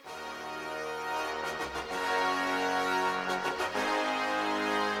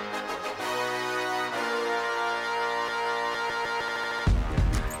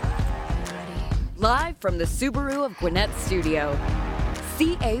Live from the Subaru of Gwinnett studio,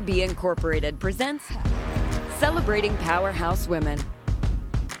 CAB Incorporated presents Celebrating Powerhouse Women.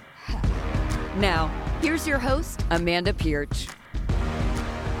 Now, here's your host, Amanda Pierce.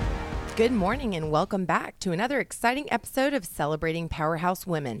 Good morning and welcome back to another exciting episode of Celebrating Powerhouse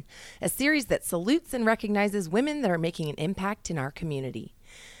Women, a series that salutes and recognizes women that are making an impact in our community.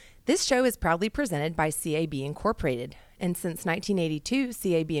 This show is proudly presented by CAB Incorporated, and since 1982,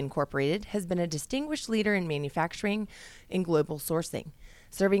 CAB Incorporated has been a distinguished leader in manufacturing and global sourcing,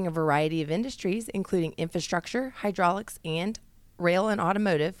 serving a variety of industries including infrastructure, hydraulics, and rail and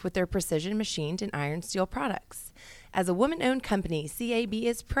automotive with their precision machined and iron steel products. As a woman-owned company, CAB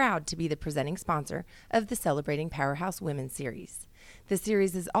is proud to be the presenting sponsor of the Celebrating Powerhouse Women series. The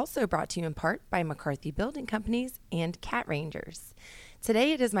series is also brought to you in part by McCarthy Building Companies and Cat Rangers.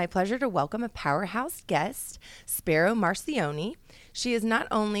 Today, it is my pleasure to welcome a powerhouse guest, Sparrow Marcioni. She is not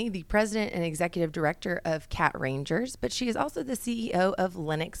only the president and executive director of Cat Rangers, but she is also the CEO of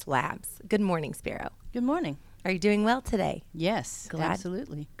Lennox Labs. Good morning, Sparrow. Good morning. Are you doing well today? Yes,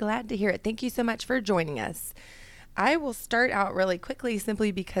 absolutely. Glad to hear it. Thank you so much for joining us. I will start out really quickly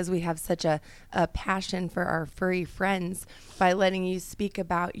simply because we have such a passion for our furry friends by letting you speak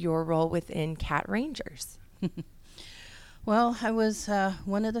about your role within Cat Rangers. Well, I was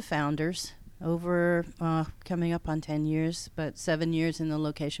one of the founders over coming up on 10 years, but 7 years in the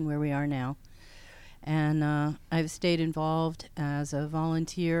location where we are now. And I've stayed involved as a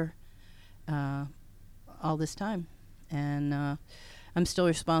volunteer all this time. And I'm still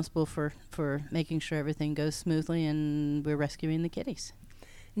responsible for making sure everything goes smoothly and we're rescuing the kitties.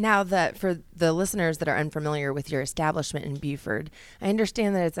 Now, for the listeners that are unfamiliar with your establishment in Buford, I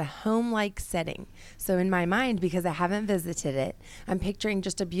understand that it's a home-like setting. So in my mind, because I haven't visited it, I'm picturing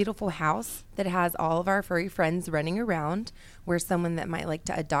just a beautiful house that has all of our furry friends running around, where someone that might like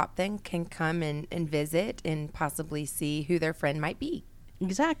to adopt them can come and visit and possibly see who their friend might be.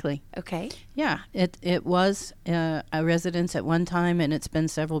 Exactly. Okay. Yeah, it was a residence at one time, and it's been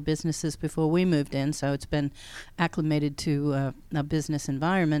several businesses before we moved in, so it's been acclimated to a business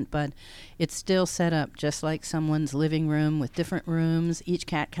environment, but it's still set up just like someone's living room with different rooms. Each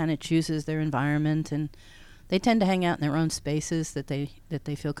cat kind of chooses their environment, and they tend to hang out in their own spaces that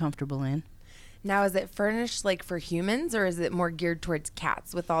they feel comfortable in. Now, is it furnished like for humans, or is it more geared towards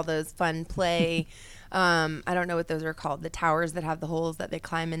cats with all those fun play? I don't know what those are called. The towers that have the holes that they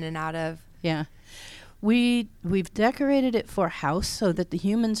climb in and out of. Yeah. We've decorated it for a house so that the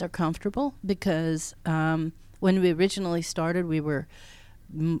humans are comfortable because when we originally started, we were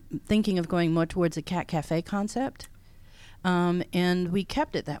thinking of going more towards a cat cafe concept. And we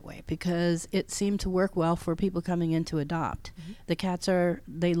kept it that way because it seemed to work well for people coming in to adopt. Mm-hmm. The cats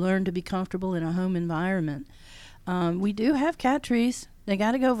they learn to be comfortable in a home environment. We do have cat trees. They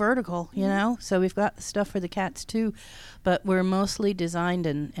got to go vertical, you know, so we've got the stuff for the cats too, but we're mostly designed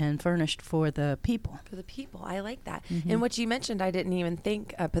and furnished for the people. For the people. I like that. Mm-hmm. And what you mentioned, I didn't even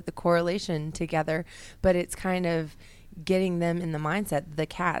put the correlation together, but it's kind of getting them in the mindset, the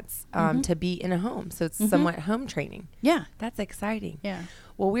cats, to be in a home. So it's somewhat home training. Yeah. That's exciting. Yeah.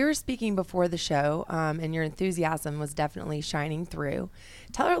 Well, we were speaking before the show, and your enthusiasm was definitely shining through.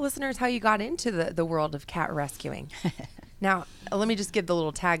 Tell our listeners how you got into the world of cat rescuing. Now, let me just give the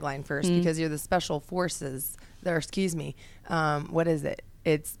little tagline first, because you're the special forces, what is it?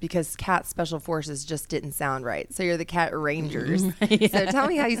 It's because Cat Special Forces just didn't sound right. So you're the Cat Rangers. Yeah. So tell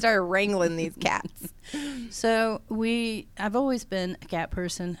me how you started wrangling these cats. So I've always been a cat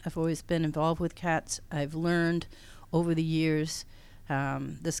person. I've always been involved with cats. I've learned over the years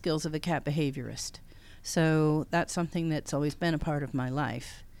the skills of a cat behaviorist. So that's something that's always been a part of my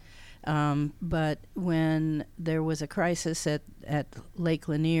life. But when there was a crisis at Lake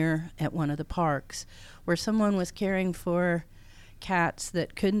Lanier at one of the parks where someone was caring for cats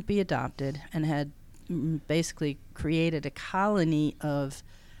that couldn't be adopted and had basically created a colony of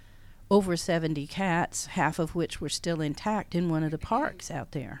over 70 cats, half of which were still intact in one of the parks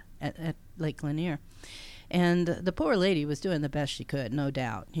out there at Lake Lanier. And the poor lady was doing the best she could, no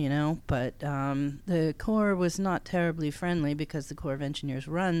doubt, you know, but the Corps was not terribly friendly because the Corps of Engineers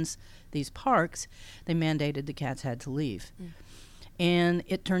runs these parks. They mandated the cats had to leave. And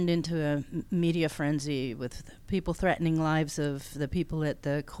it turned into a media frenzy with people threatening lives of the people at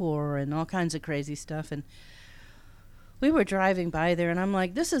the Corps and all kinds of crazy stuff. And we were driving by there, and I'm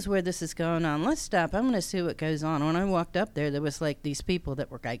like, this is where this is going on. Let's stop. I'm going to see what goes on. When I walked up there was like these people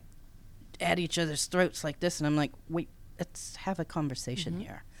that were like at each other's throats like this. And I'm like, wait, let's have a conversation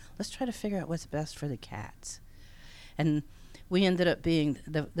here. Let's try to figure out what's best for the cats. And we ended up being,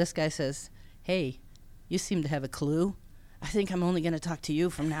 this guy says, hey, you seem to have a clue. I think I'm only going to talk to you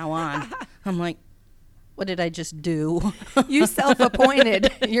from now on. I'm like, what did I just do? You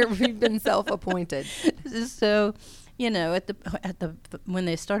self-appointed. You've been self-appointed. So, when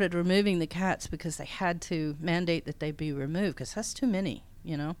they started removing the cats, because they had to mandate that they be removed, because that's too many.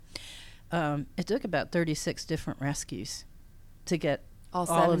 It took about 36 different rescues to get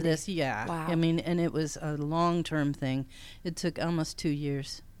all of this. Yeah. Wow. I mean, and it was a long-term thing. It took almost 2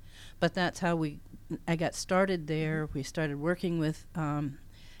 years. But that's how I got started there. We started working with,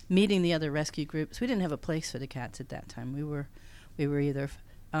 meeting the other rescue groups. We didn't have a place for the cats at that time. We were either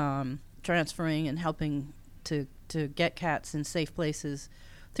transferring and helping to get cats in safe places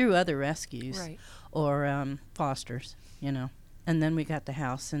through other rescues, right, or fosters, And then we got the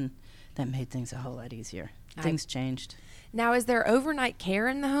house, and that made things a whole lot easier. Things changed. Now, is there overnight care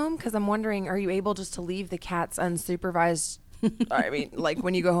in the home? Because I'm wondering, are you able just to leave the cats unsupervised? I mean, like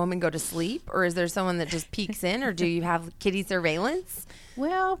when you go home and go to sleep? Or is there someone that just peeks in? Or do you have kitty surveillance?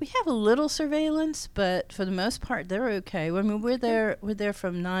 Well, we have a little surveillance, but for the most part, they're okay. I mean, we're there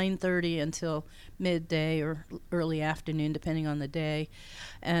from 9:30 until midday or early afternoon, depending on the day.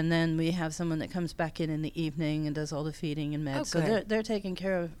 And then we have someone that comes back in the evening and does all the feeding and meds. Oh, so they're taken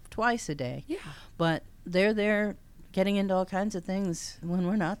care of twice a day. Yeah. But they're there getting into all kinds of things when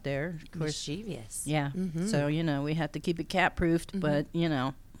we're not there. Of course. Mischievous. Yeah. Mm-hmm. So, we have to keep it cat-proofed, but,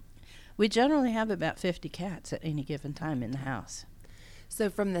 we generally have about 50 cats at any given time in the house. So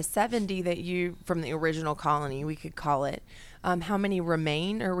from the 70 from the original colony, we could call it, how many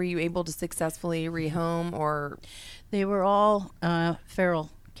remain, or were you able to successfully rehome, or? They were all feral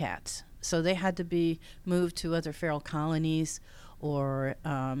cats. So they had to be moved to other feral colonies or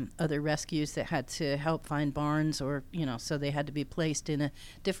other rescues that had to help find barns, or, so they had to be placed in a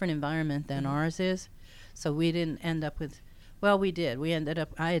different environment than ours is. So we didn't end up with, well, we did.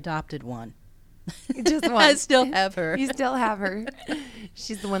 I adopted one. Just one. I still have her. You still have her.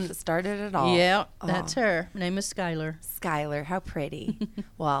 She's the one that started it all. Yeah, that's her. Her name is Skylar. Skylar, how pretty.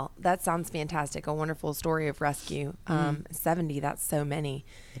 Well, that sounds fantastic. A wonderful story of rescue. 70, that's so many.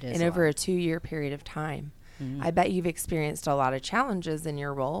 It is in over a 2-year period of time. I bet you've experienced a lot of challenges in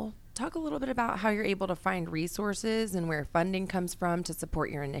your role. Talk a little bit about how you're able to find resources and where funding comes from to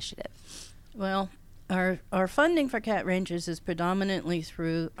support your initiative. Well, our funding for Cat Rangers is predominantly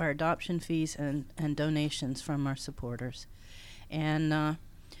through our adoption fees and donations from our supporters. And I'm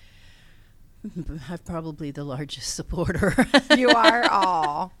probably the largest supporter. You are?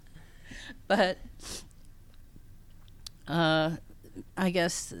 Aw. But I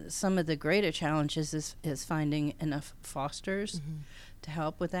guess some of the greater challenges is finding enough fosters to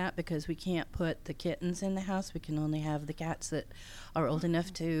help with that, because we can't put the kittens in the house. We can only have the cats that are old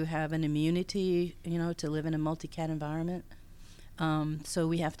enough to have an immunity, to live in a multi-cat environment. So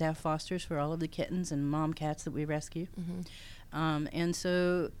we have to have fosters for all of the kittens and mom cats that we rescue. And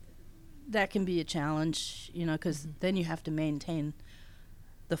so that can be a challenge, because then you have to maintain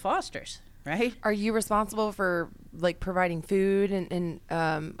the fosters. Right? Are you responsible for providing food and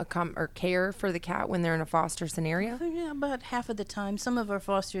or care for the cat when they're in a foster scenario? Yeah, about half of the time. Some of our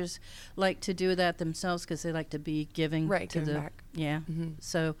fosters like to do that themselves because they like to be giving to the back. Yeah.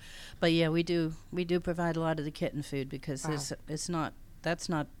 So, but yeah, we do provide a lot of the kitten food because that's not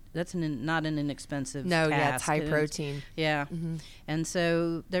an inexpensive task. Yeah, it's high protein. Yeah. And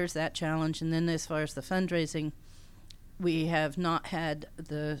so there's that challenge. And then as far as the fundraising, we have not had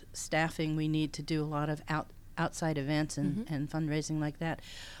the staffing we need to do a lot of outside events and fundraising like that.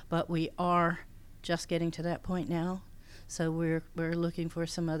 But we are just getting to that point now. So we're looking for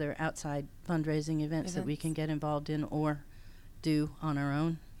some other outside fundraising events that we can get involved in or do on our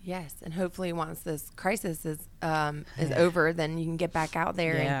own. Yes, and hopefully once this crisis is over, then you can get back out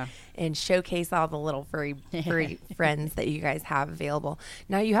there and showcase all the little furry friends that you guys have available.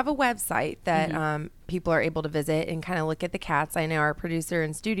 Now you have a website that people are able to visit and kind of look at the cats. I know our producer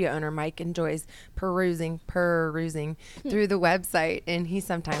and studio owner Mike enjoys perusing through the website, and he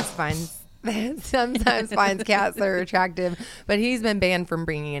sometimes finds cats that are attractive, but he's been banned from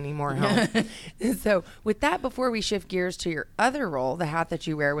bringing any more home. So with that, before we shift gears to your other role, the hat that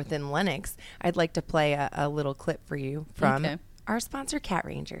you wear within Lennox, I'd like to play a little clip for you from our sponsor, Cat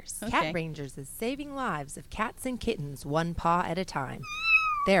Rangers. Okay. Cat Rangers is saving lives of cats and kittens one paw at a time.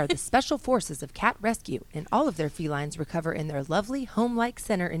 They are the special forces of cat rescue, and all of their felines recover in their lovely home-like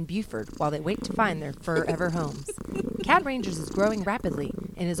center in Buford while they wait to find their forever homes. Cat Rangers is growing rapidly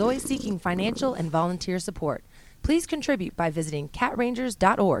and is always seeking financial and volunteer support. Please contribute by visiting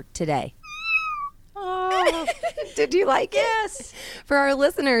catrangers.org today. Oh, Oh, Did you like it? yes. For our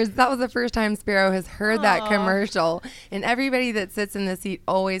listeners, that was the first time Sparrow has heard that commercial. And everybody that sits in the seat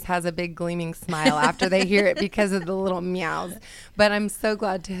always has a big gleaming smile after they hear it because of the little meows. But I'm so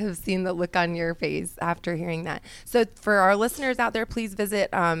glad to have seen the look on your face after hearing that. So for our listeners out there, please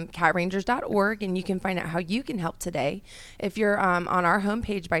visit catrangers.org and you can find out how you can help today. If you're on our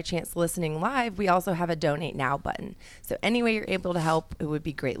homepage by chance listening live, we also have a Donate Now button. So any way you're able to help, it would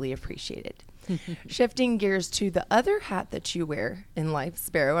be greatly appreciated. Shifting gears to the other hat that you wear in life,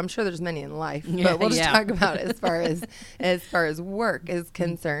 Sparrow. I'm sure there's many in life, but we'll just talk about it as far as work is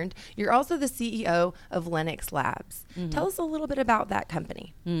concerned. You're also the CEO of Lennox Labs. Tell us a little bit about that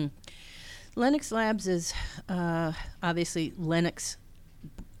company. Lennox Labs is obviously Linux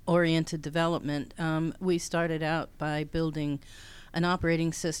oriented development. We started out by building an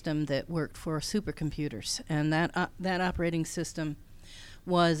operating system that worked for supercomputers, and that operating system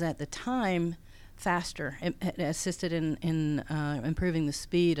was at the time faster. It assisted in improving the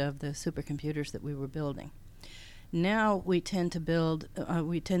speed of the supercomputers that we were building. Now we tend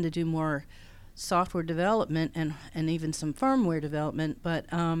to do more software development and even some firmware development, but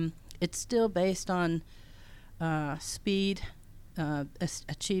it's still based on speed,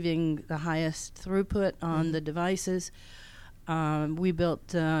 achieving the highest throughput on the devices. We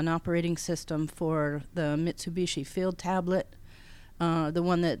built an operating system for the Mitsubishi Field Tablet, the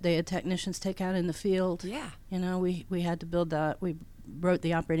one that the technicians take out in the field. Yeah. You know, we had to build that. We wrote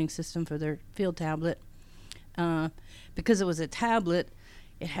the operating system for their field tablet. Because it was a tablet,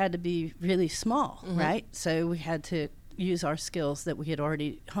 it had to be really small, right? So we had to use our skills that we had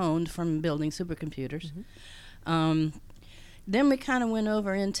already honed from building supercomputers. Then we kind of went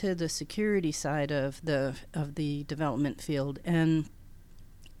over into the security side of the development field, and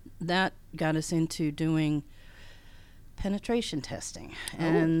that got us into doing penetration testing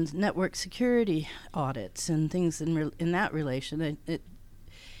and network security audits and things in that relation. It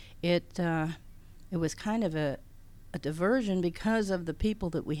was kind of a diversion because of the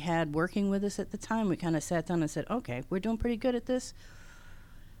people that we had working with us at the time. We kind of sat down and said, okay, we're doing pretty good at this.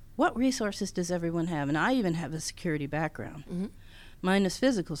 What resources does everyone have? And I even have a security background. Mine is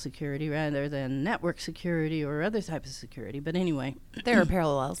physical security rather than network security or other types of security. But anyway. There are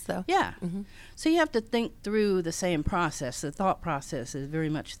parallels, though. Yeah. So you have to think through the same process. The thought process is very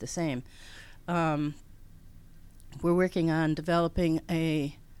much the same. We're working on developing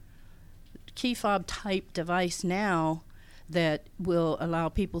a key fob type device now that will allow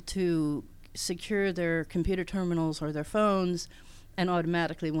people to secure their computer terminals or their phones, and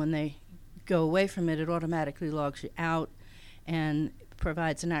automatically when they go away from it, it automatically logs you out and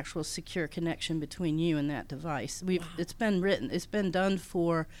provides an actual secure connection between you and that device. It's been done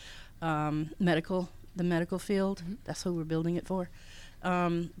for the medical field. That's what we're building it for.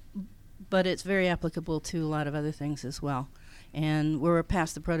 But it's very applicable to a lot of other things as well. And we're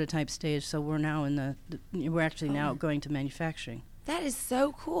past the prototype stage, so we're now we're actually now going to manufacturing. That is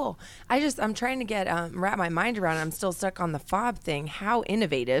so cool. I'm trying to get wrap my mind around it. I'm still stuck on the fob thing. How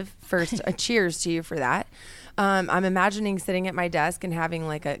innovative. First, cheers to you for that. I'm imagining sitting at my desk and having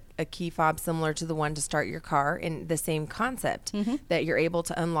like a key fob similar to the one to start your car, in the same concept that you're able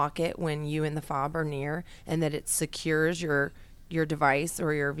to unlock it when you and the fob are near, and that it secures your device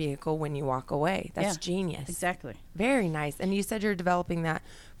or your vehicle when you walk away. That's genius. Exactly. Very nice. And you said you're developing that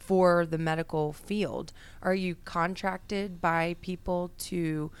for the medical field. Are you contracted by people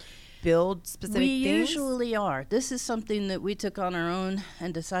to build specific things? We usually are. This is something that we took on our own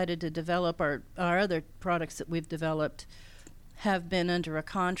and decided to develop. Our other products that we've developed have been under a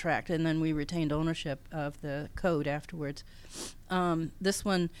contract, and then we retained ownership of the code afterwards. This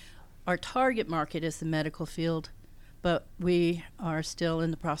one, our target market is the medical field, but we are still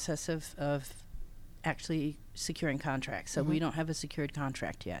in the process of actually securing contracts. So we don't have a secured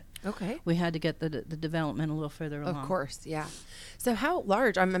contract yet. Okay. We had to get the development a little further along. Of course, yeah. So how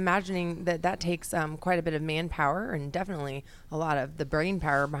large? I'm imagining that takes quite a bit of manpower and definitely a lot of the brain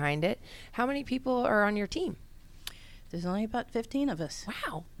power behind it. How many people are on your team? There's only about 15 of us.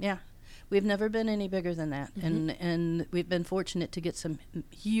 Wow. Yeah. We've never been any bigger than that. And we've been fortunate to get some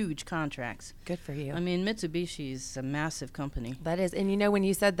huge contracts. Good for you. I mean, Mitsubishi's a massive company. That is. And when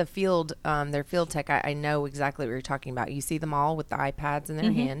you said the field, their field tech, I know exactly what you're talking about. You see them all with the iPads in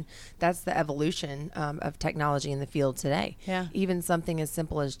their hand. That's the evolution of technology in the field today. Yeah. Even something as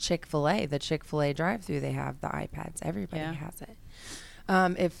simple as Chick-fil-A, the Chick-fil-A drive-thru, they have the iPads. Everybody Yeah. has it.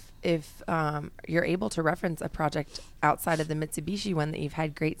 If you're able to reference a project outside of the Mitsubishi one that you've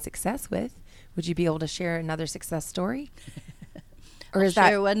had great success with, would you be able to share another success story? Or is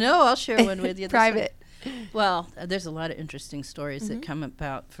that one? No, I'll share one with you. private? Well, there's a lot of interesting stories that come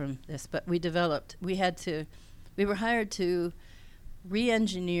about from this, but we were hired to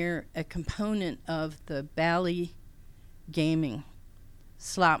re-engineer a component of the Bally gaming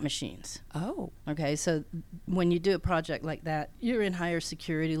slot machines. Oh. Okay, so when you do a project like that, you're in higher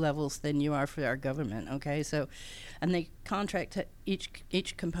security levels than you are for our government, okay? So, and they contract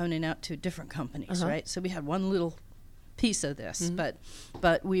each component out to different companies, right? So we had one little piece of this,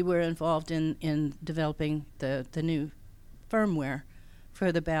 but we were involved in developing the new firmware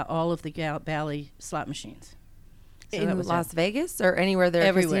for all of the Bally slot machines. So in Las Vegas or anywhere there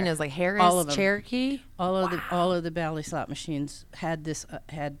are casinos like Harris, all of them. Cherokee? All of the Bally slot machines had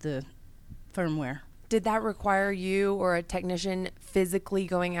the firmware. Did that require you or a technician physically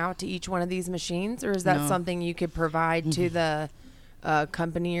going out to each one of these machines, or is that something you could provide to the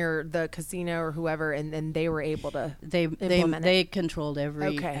company or the casino or whoever, and then they were able to implement they controlled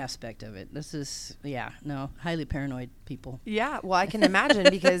every aspect of it. This is highly paranoid people. Yeah, well, I can imagine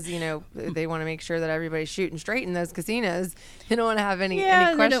because they want to make sure that everybody's shooting straight in those casinos. They don't want to have any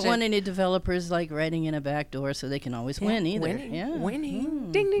question. They don't want any developers like writing in a back door so they can always win either.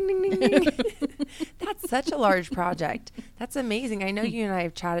 Winning. Ding, ding, ding, ding, ding. That's such a large project. That's amazing. I know you and I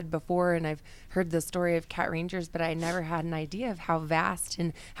have chatted before, and I've heard the story of Cat Rangers, but I never had an idea of how vast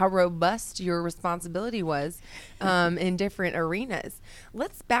and how robust your responsibility was in different arenas.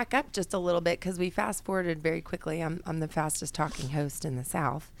 Let's back up just a little bit because we fast forwarded very quickly. I'm the fastest talking host in the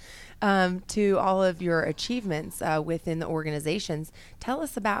South. To all of your achievements within the organizations. Tell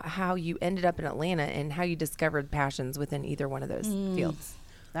us about how you ended up in Atlanta and how you discovered passions within either one of those fields.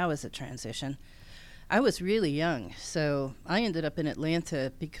 That was a transition. I was really young, so I ended up in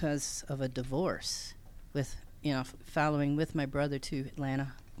Atlanta because of a divorce following with my brother to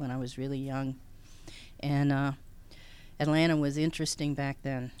Atlanta when I was really young. And Atlanta was interesting back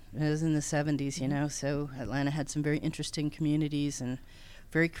then. It was in the 70s, so Atlanta had some very interesting communities and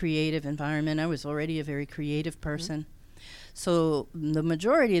very creative environment. I was already a very creative person. So the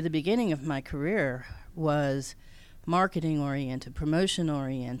majority of the beginning of my career was marketing-oriented,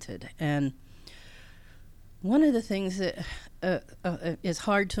 promotion-oriented, and one of the things that is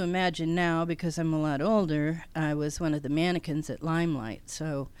hard to imagine now because I'm a lot older, I was one of the mannequins at Limelight.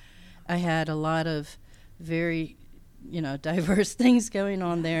 So I had a lot of very, diverse things going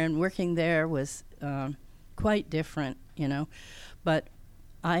on there, and working there was quite different, But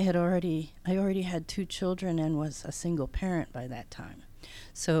I already had 2 children and was a single parent by that time.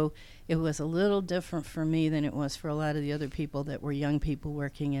 So it was a little different for me than it was for a lot of the other people that were young people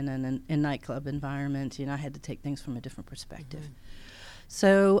working in a nightclub environment. I had to take things from a different perspective.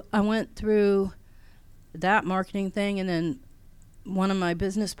 So I went through that marketing thing, and then one of my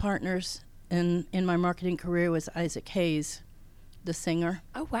business partners in my marketing career was Isaac Hayes, the singer.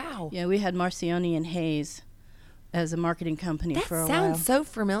 Oh, wow. Yeah, we had Marcioni and Hayes as a marketing company for a while. That sounds so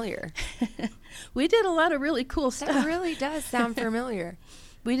familiar. We did a lot of really cool stuff. That really does sound familiar.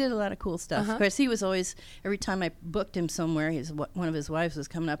 We did a lot of cool stuff. Of course, he was always, every time I booked him somewhere, one of his wives was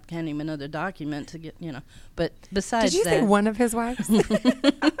coming up handing him another document to get, But besides that. Did you say one of his wives?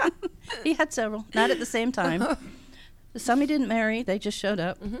 He had several, not at the same time. Some he didn't marry, they just showed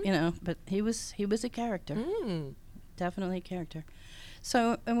up, but he was a character. Definitely a character.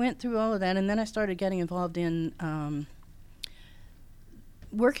 So I went through all of that, and then I started getting involved in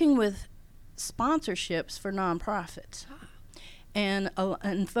working with sponsorships for nonprofits, and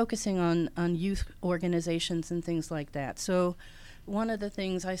focusing on youth organizations and things like that. So one of the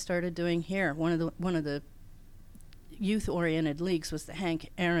things I started doing here, one of the youth-oriented leagues, was the Hank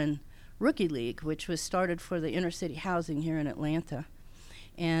Aaron Rookie League, which was started for the inner city housing here in Atlanta.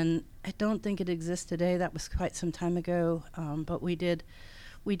 And I don't think it exists today. That was quite some time ago, but we did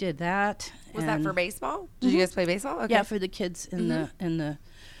that. Was that for baseball? Did you guys play baseball? Okay. Yeah, for the kids in the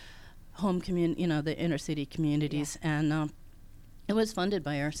home community, the inner city communities, and it was funded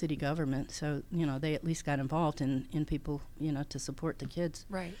by our city government. So they at least got involved in people, to support the kids.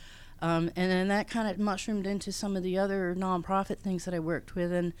 Right. And then that kind of mushroomed into some of the other nonprofit things that I worked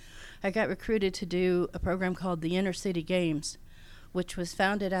with, and I got recruited to do a program called the Inner City Games, which was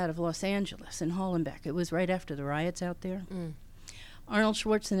founded out of Los Angeles in Hollenbeck. It was right after the riots out there. Arnold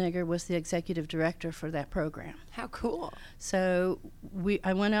Schwarzenegger was the executive director for that program. How cool. So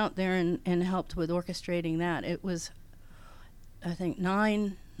I went out there and helped with orchestrating that. It was, I think,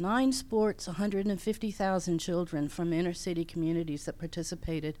 nine sports, 150,000 children from inner city communities that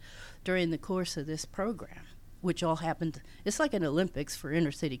participated during the course of this program, which all happened. It's like an Olympics for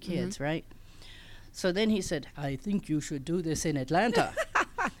inner city kids, right? So then he said, I think you should do this in Atlanta.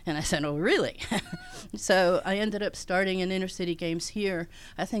 And I said, oh, really? So I ended up starting in Inner City Games here.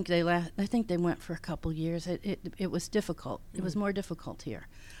 I think they went for a couple years. It was difficult. It was more difficult here.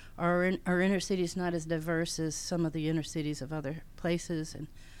 Our inner city is not as diverse as some of the inner cities of other places. And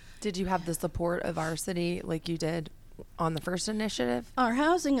did you have the support of our city like you did on the first initiative? Our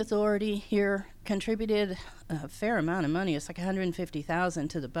housing authority here contributed a fair amount of money. It's like $150,000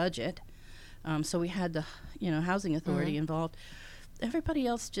 to the budget. So we had the housing authority involved. Everybody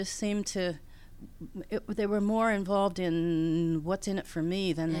else just seemed to, they were more involved in what's in it for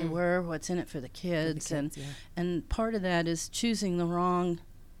me than they were what's in it for the kids. And part of that is choosing the wrong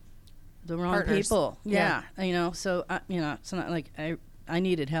Partners. People. Yeah. So, it's not like I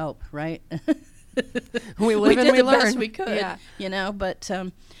needed help, right? We live and did we the learn. best we could, but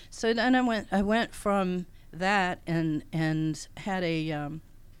so then I went from that and had a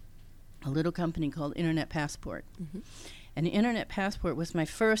little company called Internet Passport. And the Internet Passport was my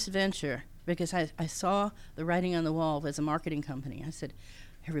first venture because I saw the writing on the wall as a marketing company. I said,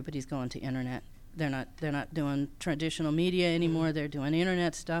 everybody's going to internet. They're not doing traditional media anymore. They're doing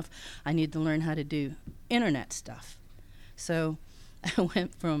internet stuff. I need to learn how to do internet stuff. So I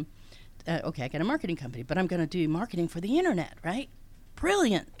went from, I got a marketing company, but I'm going to do marketing for the internet, right?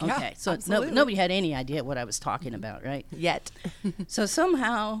 Brilliant. Yeah, okay, so absolutely. nobody had any idea what I was talking about, right? Yet. So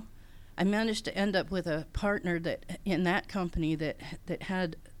somehow I managed to end up with a partner that in that company that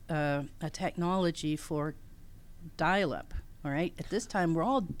had a technology for dial-up. All right. At this time, we're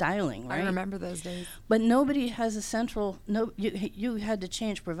all dialing, right? I remember those days. But nobody has a central. No, you had to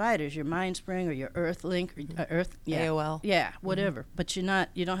change providers, your MindSpring or your Earthlink or Earth. Yeah, AOL. Yeah, whatever. But you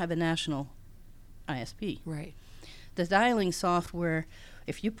don't have a national ISP. Right. The dialing software,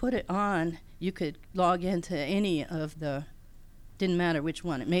 if you put it on, you could log into any of the. Didn't matter which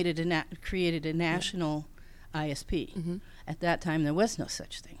one. It made it created a national ISP. At that time, there was no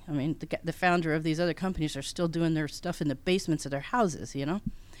such thing. I mean, the founder of these other companies are still doing their stuff in the basements of their houses,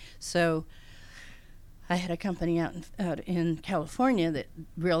 So I had a company out in California that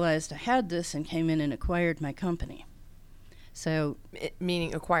realized I had this and came in and acquired my company. So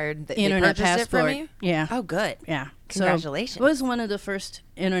meaning acquired the Internet they purchased Passport. it from you? Yeah. Oh, good. Yeah. Congratulations. So it was one of the first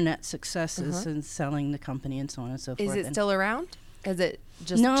internet successes in selling the company and so on and so forth. Is it And still around? Is it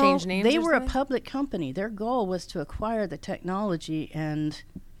just no, changed names? they or were a something? public company. Their goal was to acquire the technology and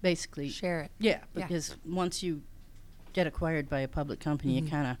basically Share it. Yeah, Yeah. because once you get acquired by a public company, you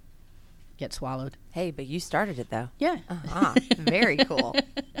kind of get swallowed. Hey, but you started it though. Yeah. Uh-huh. Very cool.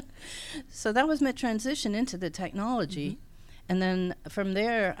 So that was my transition into the technology. And then from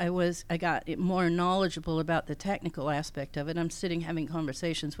there, I got more knowledgeable about the technical aspect of it. I'm sitting having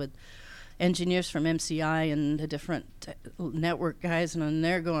conversations with engineers from MCI and the different network guys, and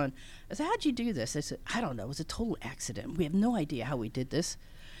they're going, I said, how'd you do this? I said, I don't know. It was a total accident. We have no idea how we did this,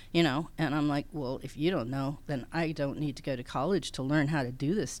 And I'm like, well, if you don't know, then I don't need to go to college to learn how to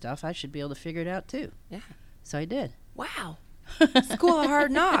do this stuff. I should be able to figure it out, too. Yeah. So I did. Wow. School of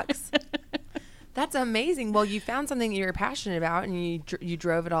Hard Knocks. That's amazing. Well, you found something you were passionate about, and you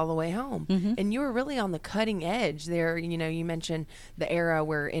drove it all the way home. And you were really on the cutting edge there. You mentioned the era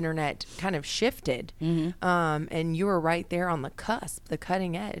where internet kind of shifted, and you were right there on the cusp, the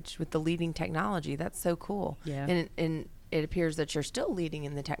cutting edge with the leading technology. That's so cool. Yeah. And it appears that you're still leading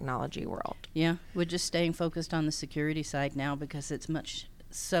in the technology world. Yeah. We're just staying focused on the security side now because it's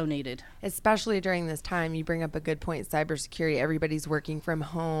so needed. Especially during this time, you bring up a good point, cybersecurity. Everybody's working from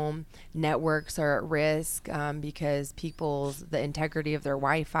home. Networks are at risk because the integrity of their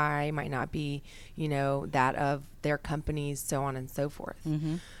Wi-Fi might not be, that of their companies, so on and so forth.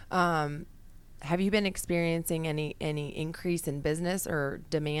 Have you been experiencing any increase in business or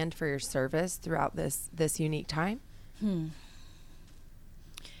demand for your service throughout this unique time?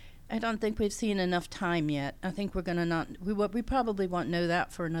 I don't think we've seen enough time yet. I think we're going to we probably won't know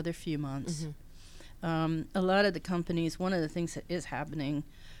that for another few months. A lot of the companies, one of the things that is happening,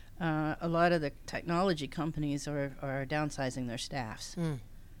 a lot of the technology companies are downsizing their staffs.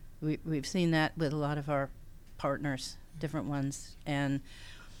 We've seen that with a lot of our partners, different ones, and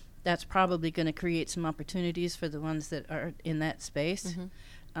that's probably going to create some opportunities for the ones that are in that space.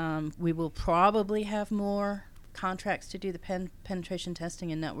 We will probably have more contracts to do the penetration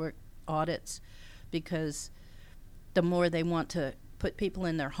testing and network audits, because the more they want to put people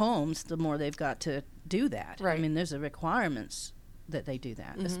in their homes, the more they've got to do that. Right. I mean, there's requirements that they do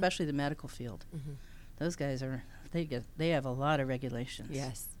that, especially the medical field. Those guys they have a lot of regulations.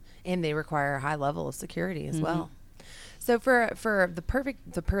 Yes, and they require a high level of security as well. So for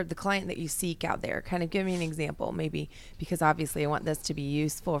the client that you seek out there, kind of give me an example, maybe, because obviously I want this to be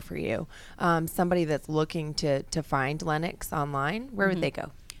useful for you. Somebody that's looking to find Lennox online, where would they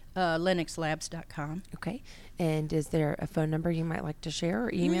go? LennoxLabs.com. Okay. And is there a phone number you might like to share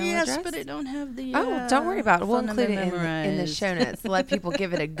or email yes, address? but I don't have the. Don't worry about it. We'll phone include it number in the show notes to let people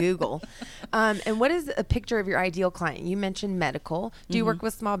give it a Google. And what is a picture of your ideal client? You mentioned medical. Do you work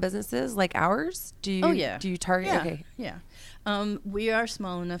with small businesses like ours? Do you? Oh, yeah. Do you target? Yeah. Okay. Yeah. We are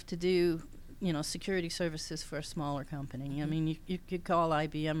small enough to do, security services for a smaller company. I mean, you could call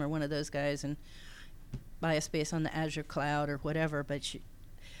IBM or one of those guys and buy a space on the Azure cloud or whatever, but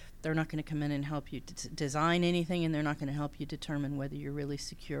they're not going to come in and help you design anything, and they're not going to help you determine whether you're really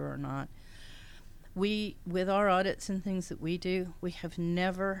secure or not. With our audits and things that we do, we have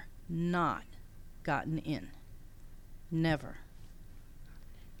never not gotten in. Never.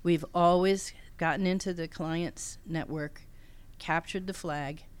 We've always gotten into the client's network, captured the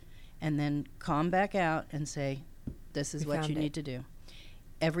flag, and then come back out and say, this is what you need to do.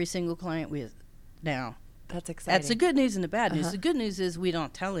 Every single client now. That's exciting. That's the good news and the bad news. The good news is we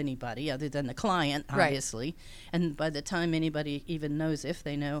don't tell anybody other than the client, obviously. Right. And by the time anybody even knows, if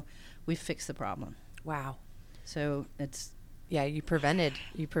they know, we've fixed the problem. Wow. So it's... Yeah, you prevented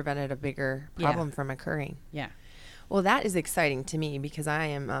a bigger problem from occurring. Yeah. Well, that is exciting to me because I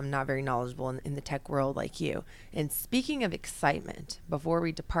am not very knowledgeable in the tech world like you. And speaking of excitement, before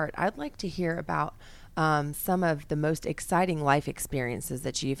we depart, I'd like to hear about some of the most exciting life experiences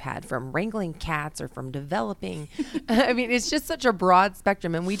that you've had, from wrangling cats or from developing. I mean, it's just such a broad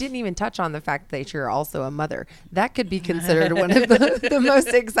spectrum. And we didn't even touch on the fact that you're also a mother. That could be considered one of the most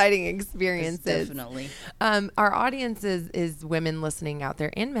exciting experiences. Definitely. Our audience is women listening out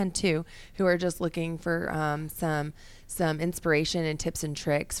there, and men too, who are just looking for some inspiration and tips and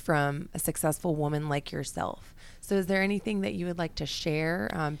tricks from a successful woman like yourself. So is there anything that you would like to share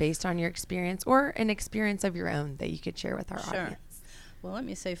based on your experience, or an experience of your own that you could share with our audience? Well, let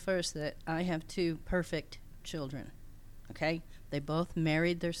me say first that I have 2 perfect children, okay? They both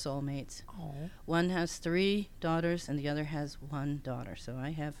married their soulmates. Oh. One has 3 daughters and the other has 1 daughter. So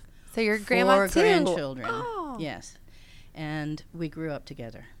I have so your grandma 4 too. grandchildren. Oh. Yes. And we grew up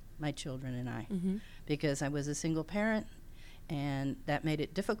together, my children and I, because I was a single parent, and that made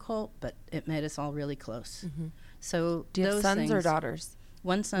it difficult, but it made us all really close. So do you have sons or daughters?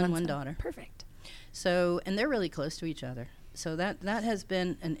 1 son, 1 daughter. Perfect. So, and they're really close to each other. So that has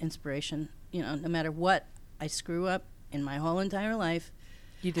been an inspiration. No matter what I screw up in my whole entire life,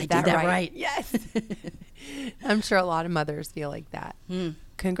 you did that right. Yes. I'm sure a lot of mothers feel like that.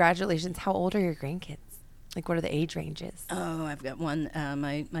 Congratulations. How old are your grandkids? Like, what are the age ranges? Oh, I've got one.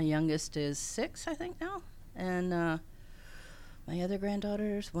 My youngest is 6, I think, now. And my other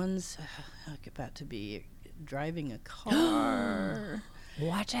granddaughters, one's about to be driving a car.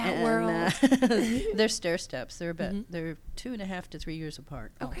 Watch out, world. They're stair steps. They're about they're 2.5 to 3 years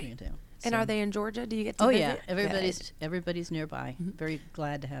apart. Okay. So. And are they in Georgia? Do you get to visit? Yeah, everybody's nearby. Very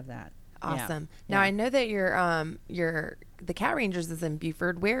glad to have that. Awesome. Yeah. Now I know that the Cat Rangers is in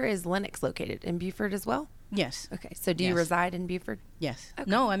Buford. Where is Lennox located? In Buford as well? Yes. Okay. So do you reside in Buford? Yes. Okay.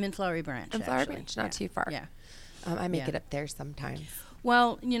 No, I'm in Flowery Branch. In Flowery Branch, not too far. Yeah. I make it up there sometimes.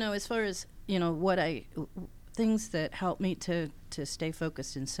 Well, as far as things that help me to stay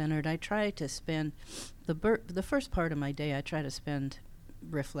focused and centered, I try to spend the first part of my day. I try to spend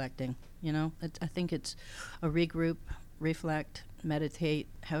reflecting. I think it's a regroup, reflect, meditate,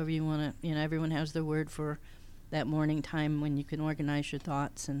 however you want to. Everyone has their word for that morning time when you can organize your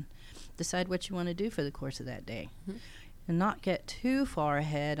thoughts and decide what you want to do for the course of that day, and not get too far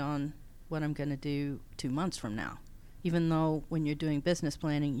ahead on what I'm going to do 2 months from now. Even though when you're doing business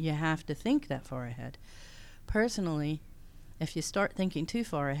planning, you have to think that far ahead. Personally, if you start thinking too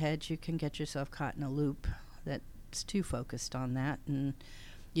far ahead, you can get yourself caught in a loop that's too focused on that, and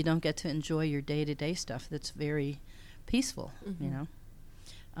you don't get to enjoy your day-to-day stuff that's very peaceful,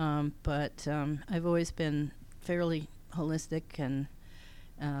 But I've always been fairly holistic, and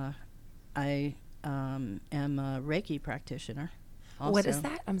I am a Reiki practitioner also. What is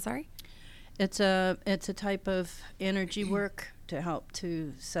that? I'm sorry? It's a type of energy work to help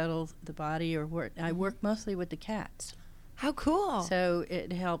to settle the body or work. I work mostly with the cats. How cool. So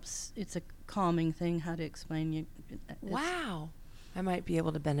it helps. It's a calming thing. How to explain you. Wow. I might be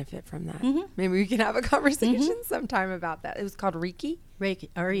able to benefit from that. Maybe we can have a conversation sometime about that. It was called Reiki? Reiki.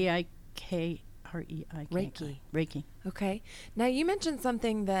 R-E-I-K. R-E-I-K. Reiki. Okay. Now you mentioned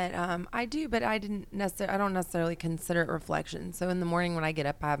something that I do, but I don't necessarily consider it reflection. So in the morning when I get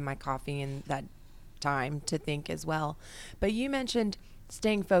up, I have my coffee and that time to think as well. But you mentioned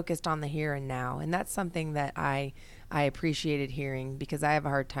staying focused on the here and now, and that's something that I appreciated hearing, because I have a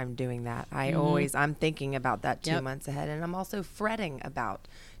hard time doing that. I'm thinking about that 2 months ahead, and I'm also fretting about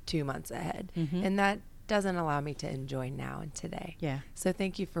 2 months ahead. And that doesn't allow me to enjoy now and today. Yeah. So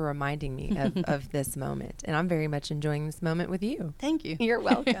thank you for reminding me of this moment. And I'm very much enjoying this moment with you. Thank you. You're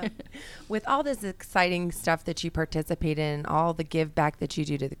welcome. With all this exciting stuff that you participate in, all the give back that you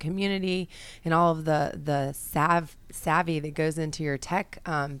do to the community, and all of the savvy that goes into your tech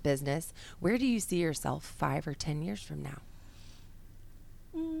business, where do you see yourself 5 or 10 years from now?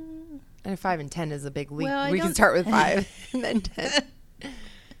 And 5 and 10 is a big leap. Well, we can start with 5 and then 10.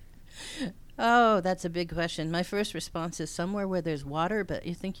 Oh, that's a big question. My first response is somewhere where there's water, but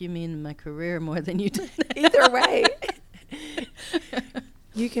you think you mean my career more than you do. Either way.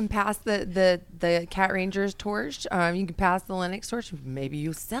 You can pass the Cat Rangers torch. You can pass the Linux torch. Maybe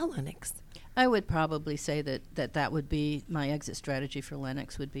you sell Linux. I would probably say that would be my exit strategy for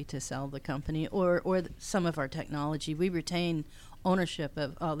Linux, would be to sell the company or some of our technology. We retain ownership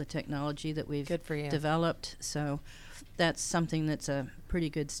of all the technology that we've Good for you. developed. So that's something that's a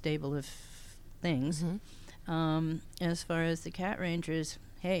pretty good stable of things. Mm-hmm. As far as the Cat Rangers,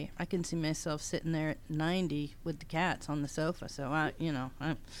 hey, I can see myself sitting there at 90 with the cats on the sofa. So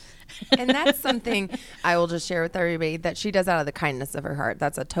I'm And that's something I will just share with everybody that she does out of the kindness of her heart.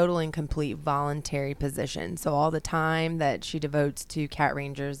 That's a total and complete voluntary position. So all the time that she devotes to Cat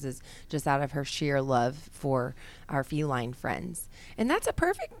Rangers is just out of her sheer love for our feline friends. And that's a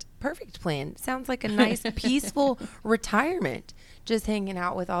perfect plan. Sounds like a nice, peaceful retirement, just hanging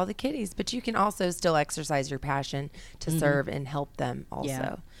out with all the kitties. But you can also still exercise your passion to serve and help them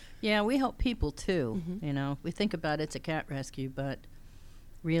also. Yeah, we help people too. Mm-hmm. We think about it's a cat rescue, but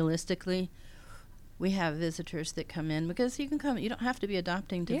realistically, we have visitors that come in because you don't have to be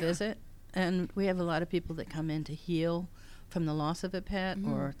adopting to visit. And we have a lot of people that come in to heal from the loss of a pet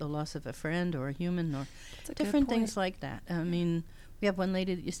or the loss of a friend or a human or different things like that. I mean, we have one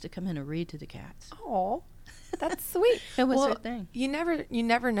lady that used to come in and read to the cats. Oh, that's sweet. It was her thing. You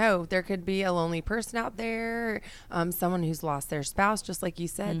never know. There could be a lonely person out there, someone who's lost their spouse, just like you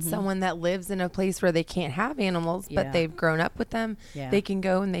said, someone that lives in a place where they can't have animals, but they've grown up with them. Yeah. They can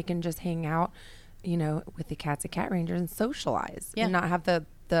go and they can just hang out, with the cats at Cat Rangers and socialize and not have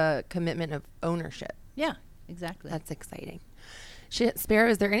the commitment of ownership. Yeah, exactly. That's exciting. Sparrow,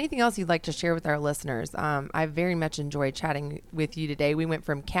 is there anything else you'd like to share with our listeners? I very much enjoyed chatting with you today. We went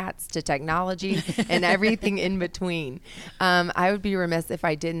from cats to technology and everything in between. I would be remiss if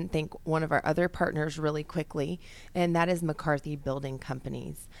I didn't thank one of our other partners really quickly, and that is McCarthy Building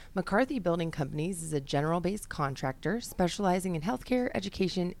Companies. McCarthy Building Companies is a general-based contractor specializing in healthcare,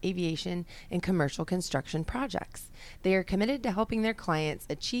 education, aviation, and commercial construction projects. They are committed to helping their clients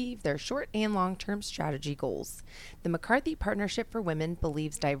achieve their short and long-term strategy goals. The McCarthy Partnership for Women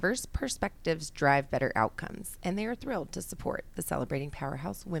believes diverse perspectives drive better outcomes, and they are thrilled to support the Celebrating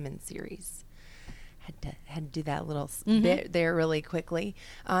Powerhouse Women series. Had to do that little bit there really quickly.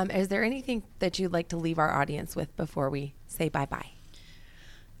 Is there anything that you'd like to leave our audience with before we say bye-bye?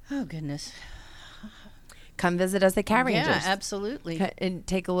 Oh, goodness. Come visit us at Cat Rangers. Yeah, absolutely. And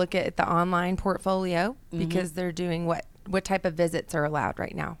take a look at the online portfolio because they're doing what type of visits are allowed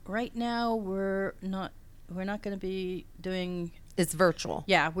right now? Right now, we're not going to be doing... It's virtual.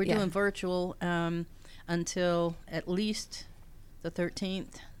 Yeah, we're doing virtual until at least the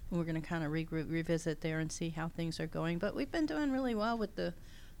 13th. We're going to kind of revisit there and see how things are going. But we've been doing really well with the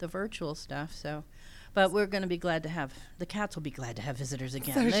virtual stuff. So, but we're going to be glad to have, the cats will be glad to have visitors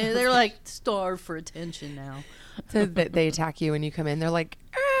again. They're like starved for attention now. So they attack you when you come in. They're like,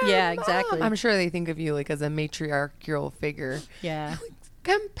 yeah, exactly. Mom. I'm sure they think of you like as a matriarchal figure. Yeah.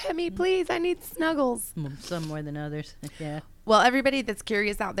 Come pet me, please. I need snuggles. Some more than others. Yeah. Well, everybody that's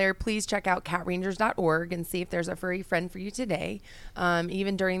curious out there, please check out catrangers.org and see if there's a furry friend for you today.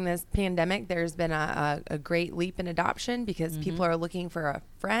 Even during this pandemic, there's been a great leap in adoption because people are looking for a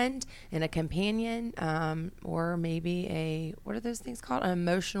friend and a companion, or maybe what are those things called? An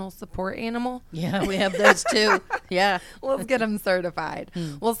emotional support animal. Yeah, we have those too. Yeah. Let's get them certified.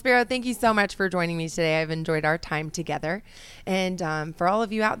 Well, Sparrow, thank you so much for joining me today. I've enjoyed our time together. And for all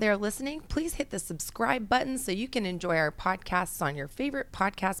of you out there listening, please hit the subscribe button so you can enjoy our podcasts on your favorite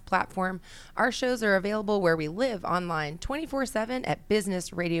podcast platform. Our shows are available where we live online 24/7 at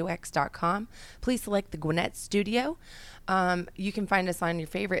businessradiox.com. Please select the Gwinnett Studio. You can find us on your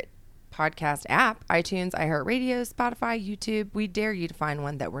favorite podcast app, iTunes, iHeartRadio, Spotify, YouTube. We dare you to find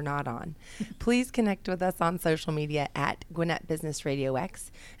one that we're not on. Please connect with us on social media at Gwinnett Business Radio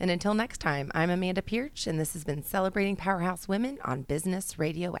X. And until next time, I'm Amanda Pierce, and this has been Celebrating Powerhouse Women on Business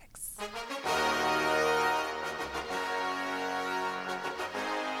Radio X.